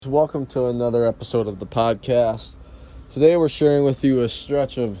Welcome to another episode of the podcast. Today we're sharing with you a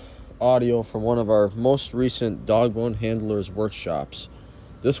stretch of audio from one of our most recent DogBone Handlers workshops.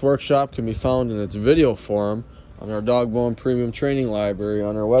 This workshop can be found in its video form on our DogBone Premium Training Library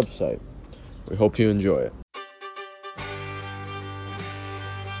on our website. We hope you enjoy it.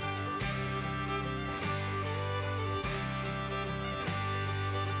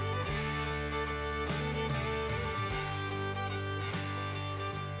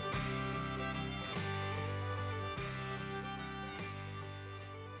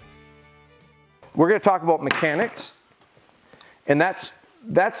 We're going to talk about mechanics, and that's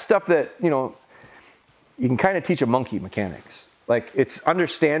stuff that, you can kind of teach a monkey mechanics. Like, it's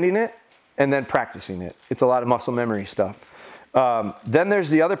understanding it and then practicing it. It's a lot of muscle memory stuff. Then there's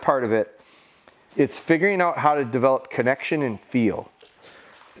the other part of it. It's figuring out how to develop connection and feel.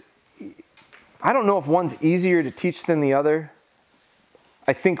 I don't know if one's easier to teach than the other.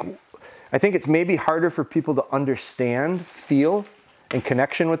 I think it's maybe harder for people to understand feel and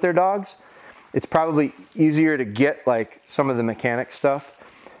connection with their dogs. It's probably easier to get like some of the mechanic stuff,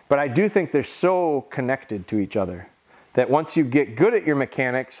 but I do think they're so connected to each other that once you get good at your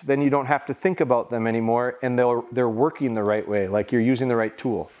mechanics, then you don't have to think about them anymore, and they're working the right way, like you're using the right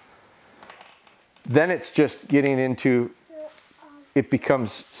tool. Then it's just getting into, it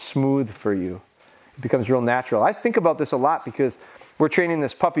becomes smooth for you. It becomes real natural. I think about this a lot because we're training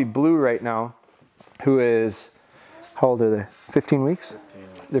this puppy Blue right now, who is, how old are they? 15 weeks? 15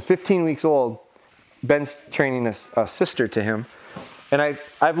 weeks. They're 15 weeks old. Ben's training a sister to him. And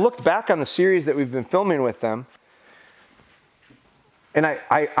I've looked back on the series that we've been filming with them, and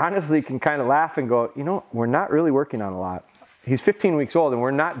I honestly can kind of laugh and go, we're not really working on a lot. He's 15 weeks old, and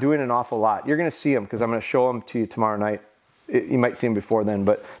we're not doing an awful lot. You're going to see him because I'm going to show him to you tomorrow night. You might see him before then,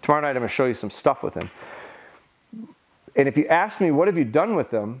 but tomorrow night I'm going to show you some stuff with him. And if you ask me, what have you done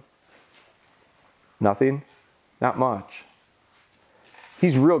with him? Nothing. Not much.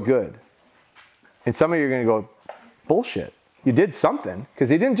 He's real good. And some of you are going to go, bullshit. You did something, because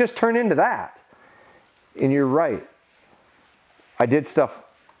he didn't just turn into that. And you're right. I did stuff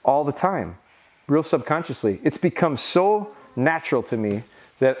all the time, real subconsciously. It's become so natural to me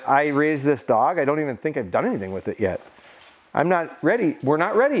that I raised this dog. I don't even think I've done anything with it yet. I'm not ready. We're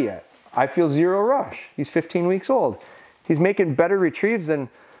not ready yet. I feel zero rush. He's 15 weeks old. He's making better retrieves than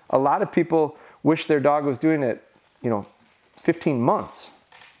a lot of people wish their dog was doing it, 15 months.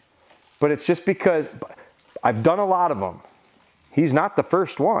 But it's just because I've done a lot of them. He's not the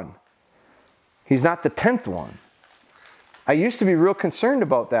first one. He's not the 10th one. I used to be real concerned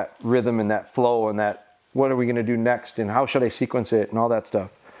about that rhythm and that flow and that what are we going to do next and how should I sequence it and all that stuff.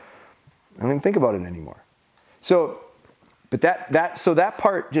 I don't even think about it anymore. So, but that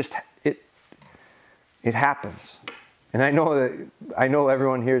part just, it happens. And I know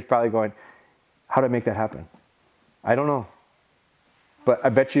everyone here is probably going, how do I make that happen? I don't know. But I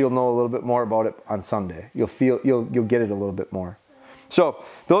bet you'll know a little bit more about it on Sunday. You'll get it a little bit more. So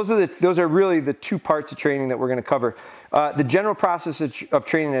those are really the two parts of training that we're going to cover. The general process of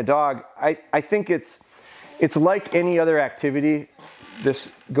training a dog, I think it's like any other activity. This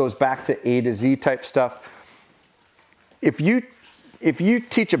goes back to A to Z type stuff. If you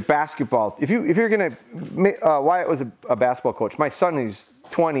teach a basketball, if you're going to, Wyatt was a basketball coach. My son, who's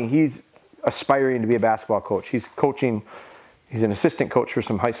 20, he's aspiring to be a basketball coach. He's coaching. He's an assistant coach for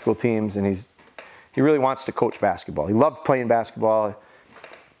some high school teams, and he really wants to coach basketball. He loved playing basketball.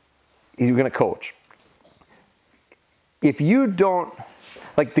 He's going to coach. If you don't,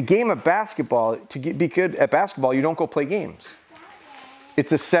 like the game of basketball, to be good at basketball, you don't go play games.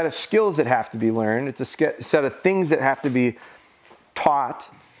 It's a set of skills that have to be learned. It's a set of things that have to be taught,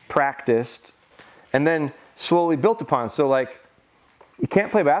 practiced, and then slowly built upon. So like, you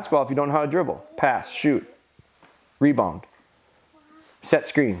can't play basketball if you don't know how to dribble, pass, shoot, rebound, set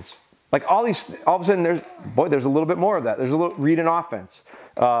screens. Like all of a sudden there's a little bit more of that. There's a little read an offense,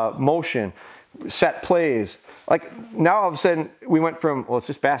 motion, set plays. Like now all of a sudden we went from, it's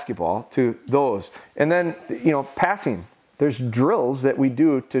just basketball to those. And then, passing. There's drills that we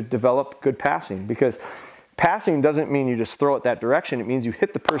do to develop good passing, because passing doesn't mean you just throw it that direction. It means you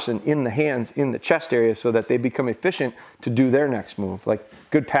hit the person in the hands, in the chest area, so that they become efficient to do their next move. Like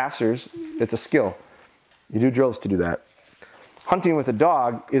good passers, it's a skill. You do drills to do that. Hunting with a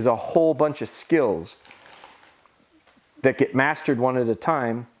dog is a whole bunch of skills that get mastered one at a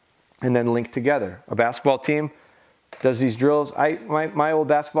time and then linked together. A basketball team does these drills. My old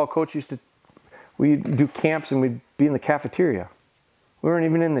basketball coach we'd do camps and we'd be in the cafeteria. We weren't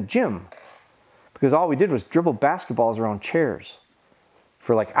even in the gym because all we did was dribble basketballs around chairs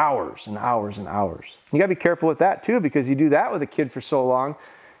for like hours and hours and hours. You gotta be careful with that too, because you do that with a kid for so long,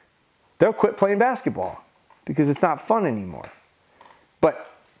 they'll quit playing basketball because it's not fun anymore.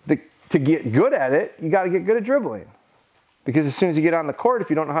 But to get good at it, you got to get good at dribbling. Because as soon as you get on the court, if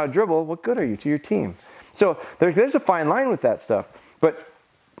you don't know how to dribble, what good are you to your team? So there's a fine line with that stuff. But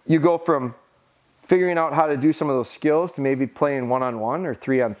you go from figuring out how to do some of those skills to maybe playing 1-on-1 or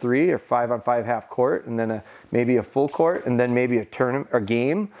 3-on-3 or 5-on-5 half court, and then maybe a full court, and then maybe a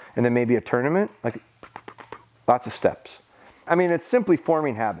game, and then maybe a tournament. Like lots of steps. I mean, it's simply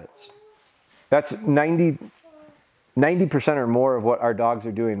forming habits. That's 90% or more of what our dogs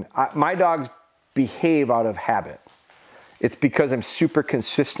are doing. My dogs behave out of habit. It's because I'm super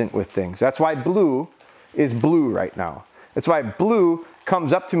consistent with things. That's why Blue is Blue right now. That's why Blue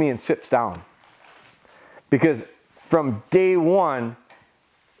comes up to me and sits down. Because from day one,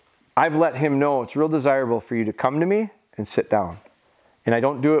 I've let him know it's real desirable for you to come to me and sit down. And I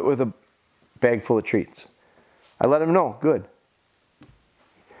don't do it with a bag full of treats. I let him know, good.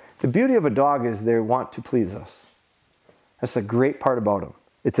 The beauty of a dog is they want to please us. That's a great part about them.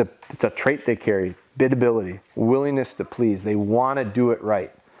 It's a trait they carry, biddability, willingness to please. They want to do it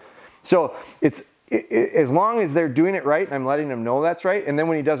right. So as long as they're doing it right and I'm letting them know that's right, and then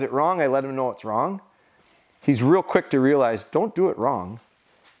when he does it wrong, I let him know it's wrong, he's real quick to realize, don't do it wrong.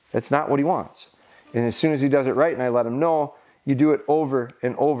 That's not what he wants. And as soon as he does it right and I let him know, you do it over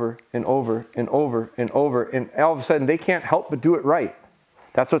and over and over and over and over, and all of a sudden they can't help but do it right.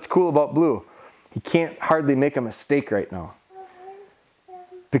 That's what's cool about Blue. He can't hardly make a mistake right now.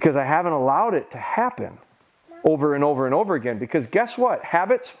 Because I haven't allowed it to happen over and over and over again. Because guess what?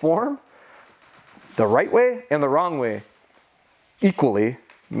 Habits form the right way and the wrong way equally.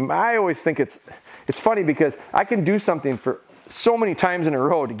 I always think it's funny because I can do something for so many times in a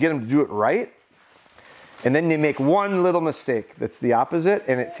row to get them to do it right. And then they make one little mistake that's the opposite,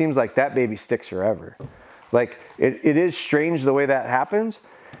 and it seems like that baby sticks forever. Like, it is strange the way that happens,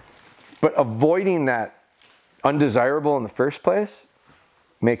 but avoiding that undesirable in the first place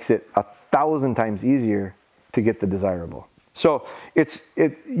makes it 1,000 times easier to get the desirable. So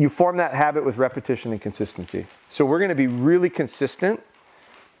you form that habit with repetition and consistency. So we're going to be really consistent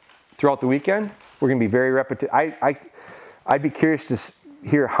throughout the weekend. We're going to be very repetitive. I'd be curious to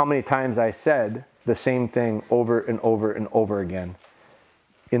hear how many times I said the same thing over and over and over again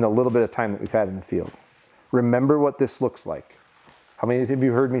in the little bit of time that we've had in the field. Remember what this looks like. How many of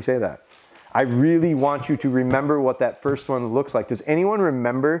you heard me say that? I really want you to remember what that first one looks like. Does anyone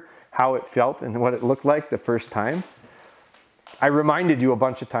remember how it felt and what it looked like the first time? I reminded you a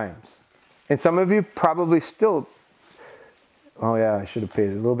bunch of times. And some of you probably still, oh yeah, I should have paid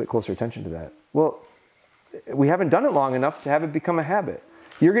a little bit closer attention to that. Well, we haven't done it long enough to have it become a habit.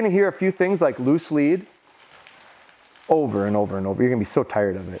 You're going to hear a few things like loose lead over and over and over. You're going to be so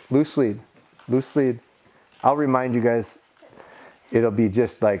tired of it. Loose lead, loose lead. I'll remind you guys, it'll be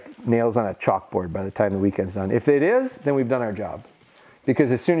just like nails on a chalkboard by the time the weekend's done. If it is, then we've done our job.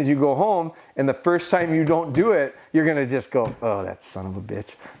 Because as soon as you go home and the first time you don't do it, you're going to just go, oh, that son of a bitch.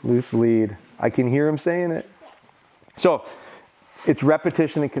 Loose lead. I can hear him saying it. So it's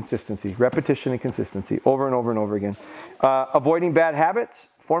repetition and consistency. Repetition and consistency over and over and over again. Avoiding bad habits,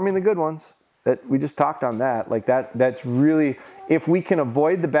 forming the good ones. That we just talked on that. Like that's really, if we can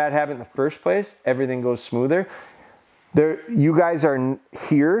avoid the bad habit in the first place, everything goes smoother. You guys are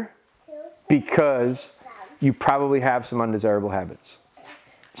here because you probably have some undesirable habits.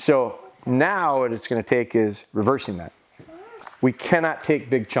 So now what it's going to take is reversing that. We cannot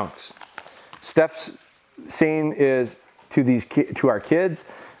take big chunks. Steph's saying is to our kids,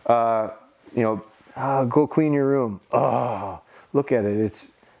 go clean your room. Oh, look at it.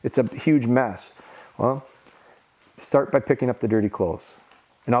 It's a huge mess. Well, start by picking up the dirty clothes.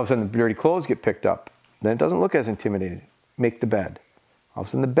 And all of a sudden the dirty clothes get picked up. Then it doesn't look as intimidating. Make the bed. All of a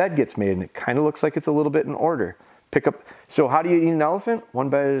sudden the bed gets made and it kind of looks like it's a little bit in order. Pick up. So how do you eat an elephant? One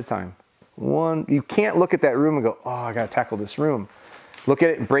bite at a time. You can't look at that room and go, oh, I got to tackle this room. Look at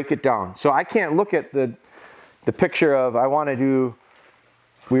it and break it down. So I can't look at the picture of,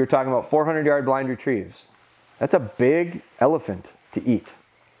 we were talking about 400-yard blind retrieves. That's a big elephant to eat.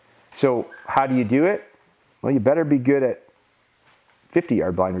 So how do you do it? Well, you better be good at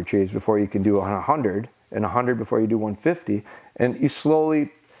 50-yard blind retrieves before you can do 100, and 100 before you do 150. And you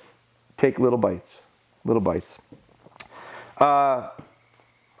slowly take little bites.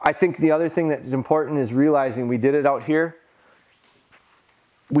 I think the other thing that's important is realizing we did it out here.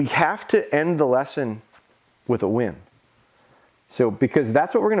 We have to end the lesson with a win. So, because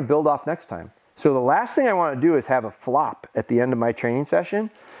that's what we're going to build off next time. So the last thing I want to do is have a flop at the end of my training session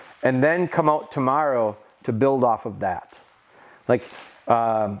and then come out tomorrow to build off of that. Like,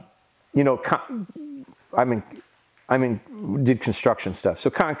 I'm did construction stuff. So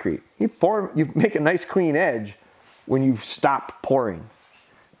concrete, you make a nice clean edge when you stop pouring,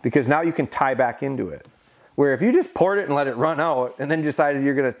 because now you can tie back into it. Where if you just poured it and let it run out and then decided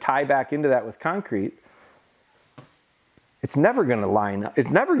you're going to tie back into that with concrete, it's never going to line up. It's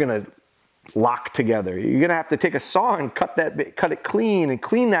never going to lock together. You're going to have to take a saw and cut it clean and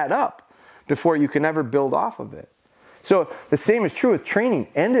clean that up before you can ever build off of it. So the same is true with training.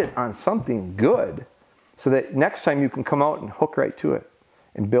 End it on something good so that next time you can come out and hook right to it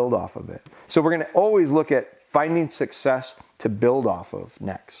and build off of it. So we're going to always look at finding success to build off of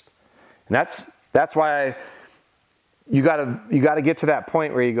next. And that's why you got to get to that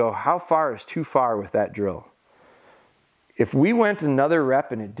point where you go, how far is too far with that drill? If we went another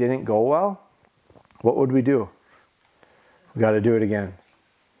rep and it didn't go well, what would we do? We got to do it again.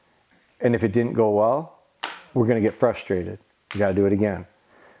 And if it didn't go well, we're going to get frustrated. We got to do it again.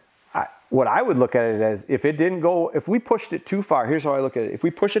 What I would look at it as, if we pushed it too far, here's how I look at it. If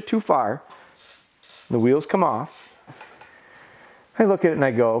we push it too far, the wheels come off. I look at it and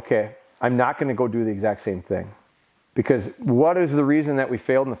I go, okay, I'm not going to go do the exact same thing. Because what is the reason that we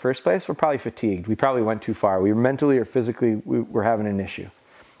failed in the first place? We're probably fatigued. We probably went too far. We mentally or physically, we're having an issue.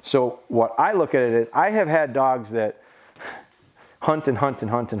 So what I look at it is, I have had dogs that hunt and hunt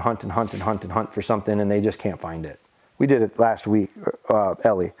and hunt and hunt and hunt and hunt and hunt for something and they just can't find it. We did it last week,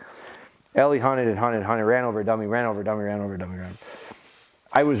 Ellie. Ellie hunted and hunted and hunted, ran over a dummy, ran over a dummy, ran over a dummy, ran.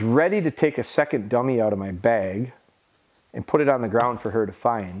 I was ready to take a second dummy out of my bag and put it on the ground for her to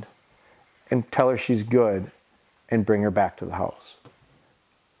find and tell her she's good and bring her back to the house.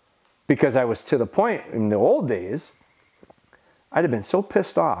 Because I was to the point in the old days, I'd have been so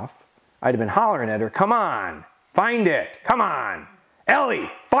pissed off, I'd have been hollering at her, come on, find it, come on,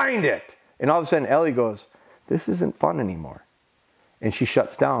 Ellie, find it. And all of a sudden Ellie goes, this isn't fun anymore. And she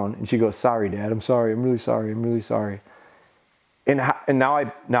shuts down and she goes, sorry, Dad, I'm sorry, I'm really sorry, I'm really sorry. And now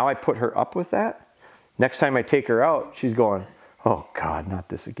I put her up with that. Next time I take her out, she's going, oh God, not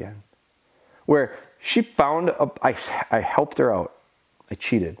this again. Where she found, I helped her out. I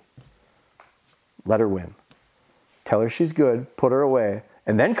cheated. Let her win. Tell her she's good, put her away,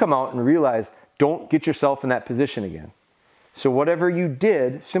 and then come out and realize, don't get yourself in that position again. So whatever you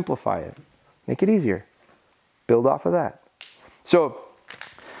did, simplify it. Make it easier. Build off of that. So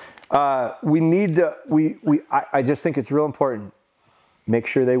we need to, I just think it's real important. Make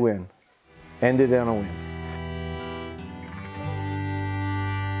sure they win. End it on a win.